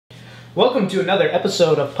Welcome to another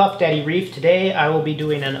episode of Puff Daddy Reef. Today I will be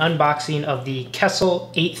doing an unboxing of the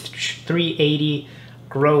Kessil H380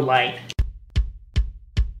 grow light.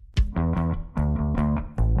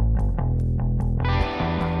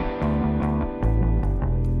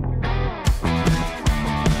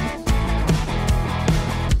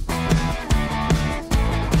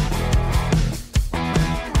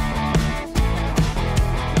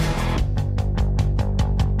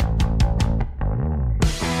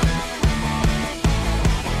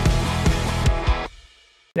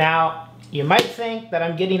 Now, you might think that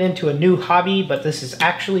I'm getting into a new hobby, but this is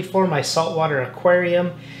actually for my saltwater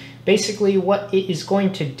aquarium. Basically, what it is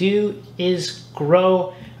going to do is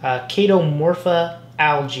grow Chaetomorpha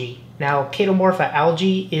algae. Now, Chaetomorpha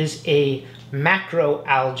algae is a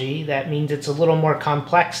macroalgae. That means it's a little more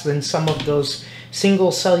complex than some of those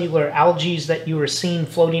single cellular algae that you were seeing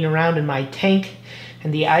floating around in my tank.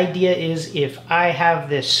 And the idea is if I have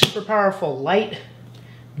this super powerful light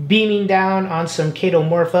beaming down on some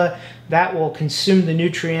Chaetomorpha, that will consume the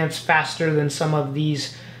nutrients faster than some of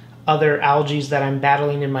these other algae that I'm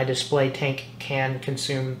battling in my display tank can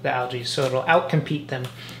consume the algae, so it'll outcompete them.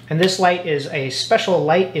 And this light is a special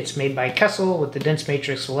light. It's made by Kessil with the dense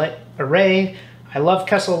matrix array. I love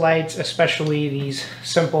Kessil lights, especially these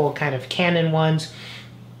simple kind of Canon ones.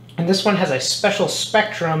 And this one has a special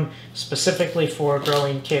spectrum specifically for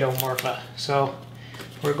growing Chaetomorpha. So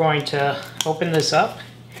we're going to open this up.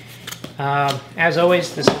 As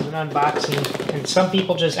always, this is an unboxing, and some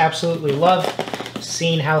people just absolutely love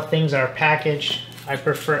seeing how things are packaged. I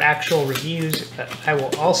prefer actual reviews, but I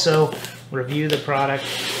will also review the product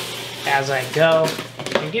as I go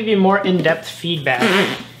and give you more in-depth feedback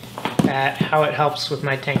at how it helps with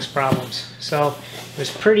my tank's problems. So it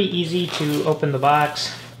was pretty easy to open the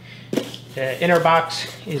box. The inner box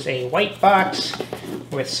is a white box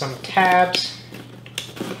with some tabs.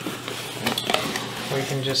 We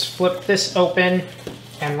can just flip this open,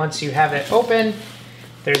 and once you have it open,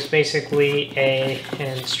 there's basically an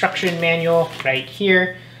instruction manual right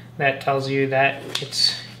here that tells you that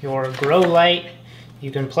it's your grow light. You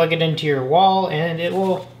can plug it into your wall and it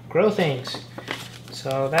will grow things.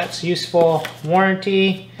 So that's useful.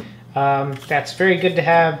 Warranty, that's very good to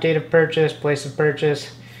have. Date of purchase, place of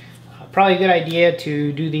purchase. Probably a good idea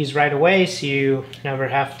to do these right away so you never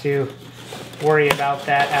have to worry about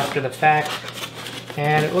that after the fact.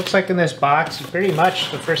 And it looks like in this box, pretty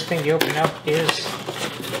much the first thing you open up is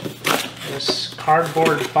this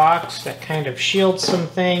cardboard box that kind of shields some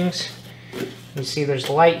things. You see there's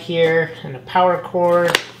light here and a power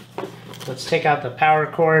cord. Let's take out the power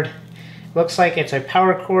cord. Looks like it's a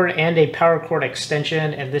power cord and a power cord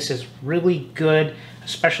extension, and this is really good,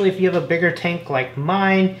 especially if you have a bigger tank like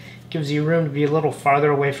mine. It gives you room to be a little farther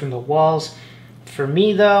away from the walls. For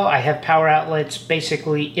me though, I have power outlets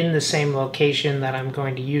basically in the same location that I'm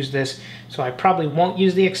going to use this, so I probably won't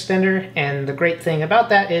use the extender, and the great thing about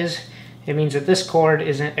that is it means that this cord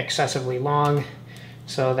isn't excessively long,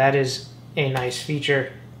 so that is a nice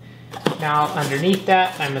feature. Now underneath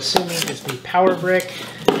that, I'm assuming is the power brick.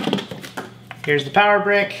 Here's the power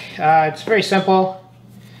brick. It's very simple.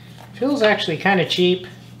 Feels actually kind of cheap,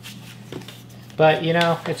 but you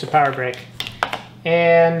know, it's a power brick.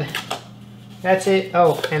 And that's it.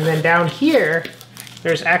 Oh, and then down here,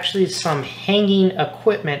 there's actually some hanging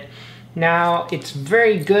equipment. Now, it's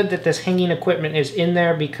very good that this hanging equipment is in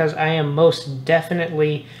there because I am most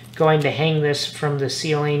definitely going to hang this from the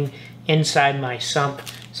ceiling inside my sump.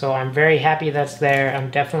 So I'm very happy that's there.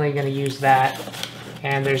 I'm definitely going to use that.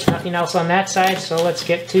 And there's nothing else on that side, so let's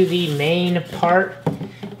get to the main part.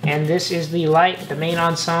 And this is the light, the main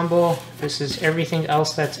ensemble. This is everything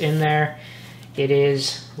else that's in there. It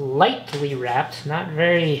is lightly wrapped, not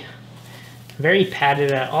very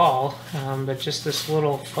padded at all, but just this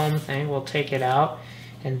little foam thing. We'll take it out.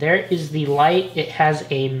 And there is the light. It has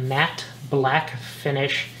a matte black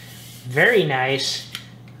finish. Very nice.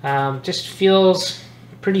 Just feels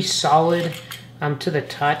pretty solid to the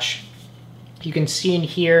touch. You can see in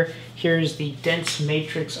here, here's the dense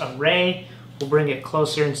matrix array. We'll bring it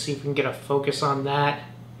closer and see if we can get a focus on that.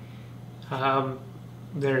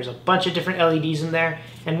 There's a bunch of different LEDs in there.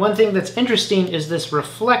 And one thing that's interesting is this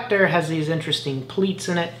reflector has these interesting pleats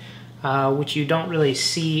in it, which you don't really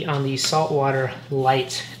see on the saltwater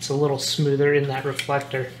lights. It's a little smoother in that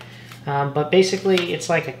reflector. But basically, it's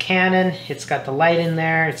like a Canon. It's got the light in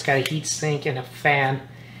there. It's got a heat sink and a fan.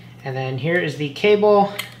 And then here is the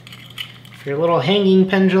cable for your little hanging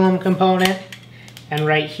pendulum component. And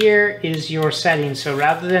right here is your settings. So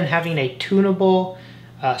rather than having a tunable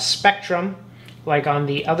spectrum, like on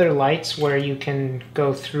the other lights where you can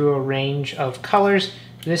go through a range of colors,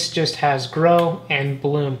 this just has grow and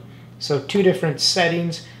bloom. So 2 different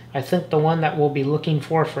settings. I think the one that we'll be looking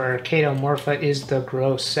for our Chaetomorpha is the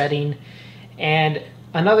grow setting. And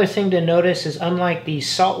another thing to notice is, unlike the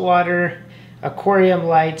saltwater aquarium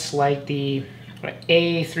lights like the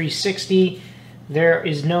A360, there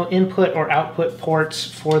is no input or output ports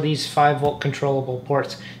for these 5-volt controllable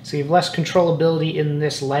ports. So you have less controllability in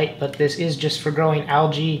this light, but this is just for growing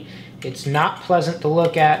algae. It's not pleasant to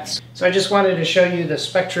look at. So I just wanted to show you the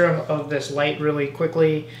spectrum of this light really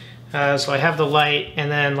quickly. So I have the light,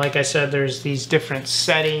 and then like I said, there's these different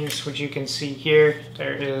settings, which you can see here.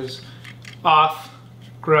 There is off,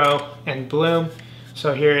 grow, and bloom.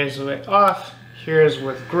 So here is with off, here is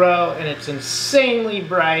with grow, and it's insanely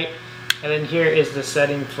bright. And then here is the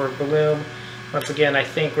setting for bloom. Once again, I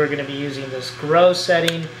think we're going to be using this grow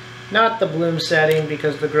setting, not the bloom setting,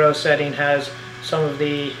 because the grow setting has some of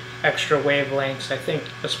the extra wavelengths, I think,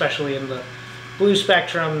 especially in the blue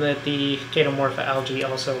spectrum, that the Chaetomorpha algae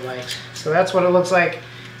also likes. So that's what it looks like.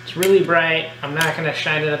 It's really bright. I'm not going to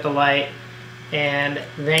shine it at the light. And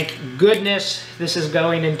thank goodness this is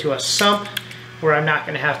going into a sump where I'm not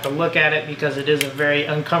going to have to look at it, because it is a very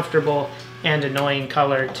uncomfortable and annoying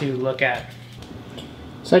color to look at.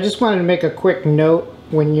 So I just wanted to make a quick note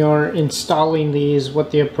when you're installing these, what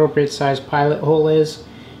the appropriate size pilot hole is.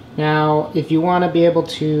 Now, if you want to be able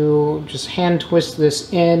to just hand twist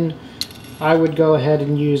this in, I would go ahead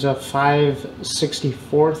and use a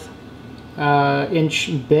 5/64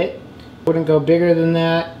 inch bit. Wouldn't go bigger than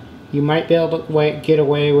that. You might be able to get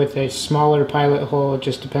away with a smaller pilot hole. It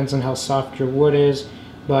just depends on how soft your wood is.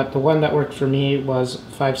 But the one that worked for me was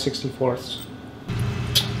 5/64.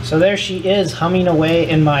 So there she is, humming away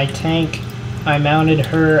in my tank. I mounted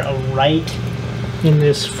her right in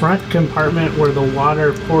this front compartment where the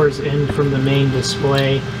water pours in from the main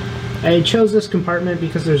display. I chose this compartment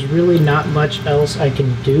because there's really not much else I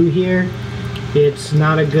can do here. It's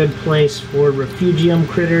not a good place for refugium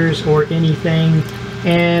critters or anything,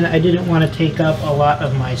 and I didn't want to take up a lot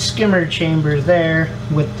of my skimmer chamber there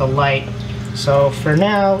with the light. So for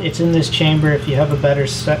now, it's in this chamber. If you have a better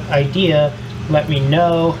idea, let me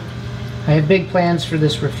know. I have big plans for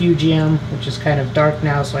this refugium, which is kind of dark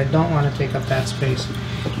now, so I don't want to take up that space.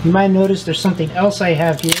 You might notice there's something else I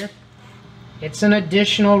have here. It's an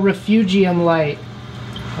additional refugium light.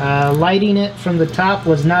 Lighting it from the top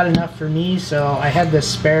was not enough for me, so I had this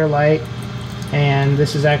spare light, and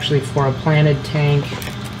this is actually for a planted tank.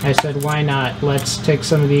 I said, why not? Let's take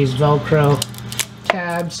some of these Velcro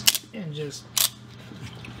tabs and just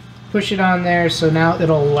push it on there, so now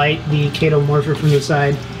it'll light the Chaetomorpha from the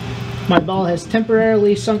side. My ball has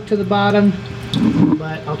temporarily sunk to the bottom,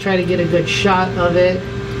 but I'll try to get a good shot of it,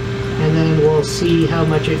 and then we'll see how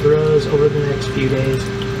much it grows over the next few days.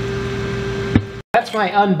 That's my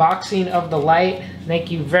unboxing of the light. Thank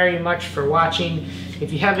you very much for watching.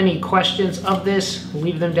 If you have any questions of this,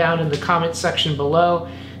 leave them down in the comment section below.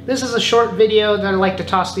 This is a short video that I like to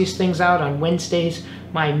toss these things out on Wednesdays.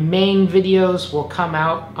 My main videos will come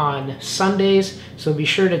out on Sundays, so be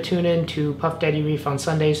sure to tune in to Puff Daddy Reef on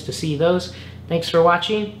Sundays to see those. Thanks for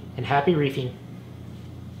watching, and happy reefing.